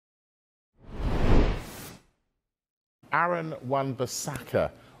Aaron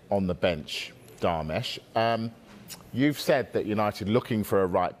Wan-Bissaka on the bench, Dharmesh. You've said that United looking for a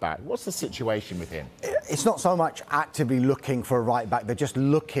right-back. What's the situation with him? It's not so much actively looking for a right-back. They're just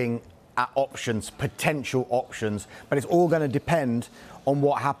looking at options, potential options. But it's all going to depend on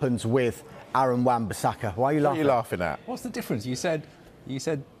what happens with Aaron Wan-Bissaka. Why are you laughing? What are you laughing at? What's the difference? You said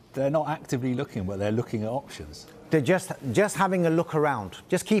they're not actively looking, but they're looking at options. They're just having a look around,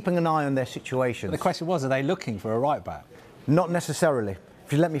 just keeping an eye on their situations. But the question was, are they looking for a right-back? Not necessarily.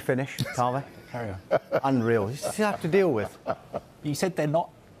 If you let me finish, Carver. Carry on. Unreal. You still have to deal with. You said they're not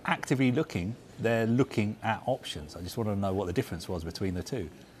actively looking, they're looking at options. I just want to know what the difference was between the two.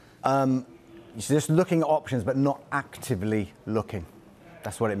 Just looking at options, but not actively looking.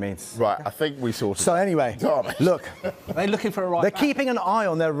 That's what it means. Right, I think we sorted. So anyway, look. Are they looking for a right-back? They're keeping an eye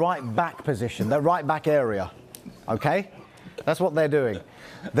on their right-back position, their right-back area. OK? That's what they're doing.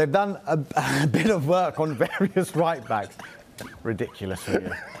 They've done a bit of work on various right-backs. Ridiculous,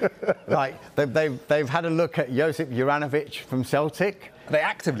 really. Like, they've had a look at Josip Juranovic from Celtic. Are they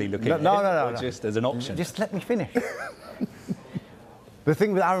actively looking at No. Just as an option? Just let me finish. The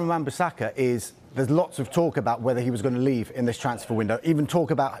thing with Aaron Wan-Bissaka is there's lots of talk about whether he was going to leave in this transfer window, even talk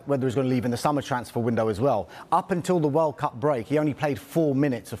about whether he was going to leave in the summer transfer window as well. Up until the World Cup break, he only played 4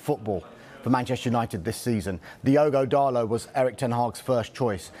 minutes of football for Manchester United this season. Diogo Dalot was Eric Ten Hag's first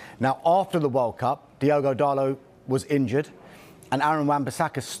choice. Now, after the World Cup, Diogo Dalot was injured, and Aaron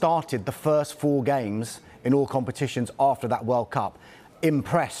Wan-Bissaka started the first 4 games in all competitions after that World Cup.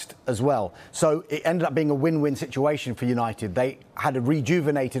 Impressed as well. So it ended up being a win-win situation for United. They had a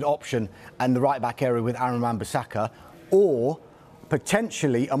rejuvenated option and the right-back area with Aaron Wan-Bissaka, or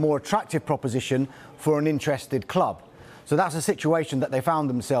potentially a more attractive proposition for an interested club. So that's a situation that they found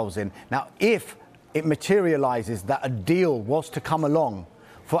themselves in. Now, if it materialises that a deal was to come along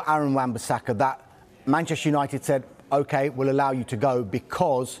for Aaron Wan-Bissaka, that Manchester United said, OK, we'll allow you to go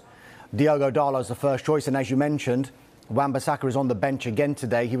because Diogo Dalot is the first choice, and as you mentioned, Wan-Bissaka is on the bench again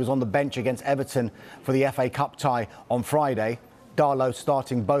today. He was on the bench against Everton for the FA Cup tie on Friday. Dalot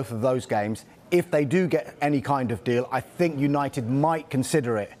starting both of those games. If they do get any kind of deal, I think United might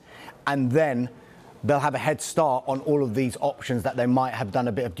consider it. And then they'll have a head start on all of these options that they might have done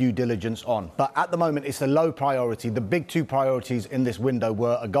a bit of due diligence on. But at the moment, it's a low priority. The big 2 priorities in this window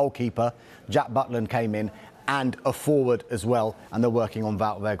were a goalkeeper, Jack Butland came in, and a forward as well, and they're working on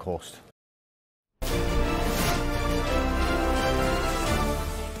Wout Weghorst.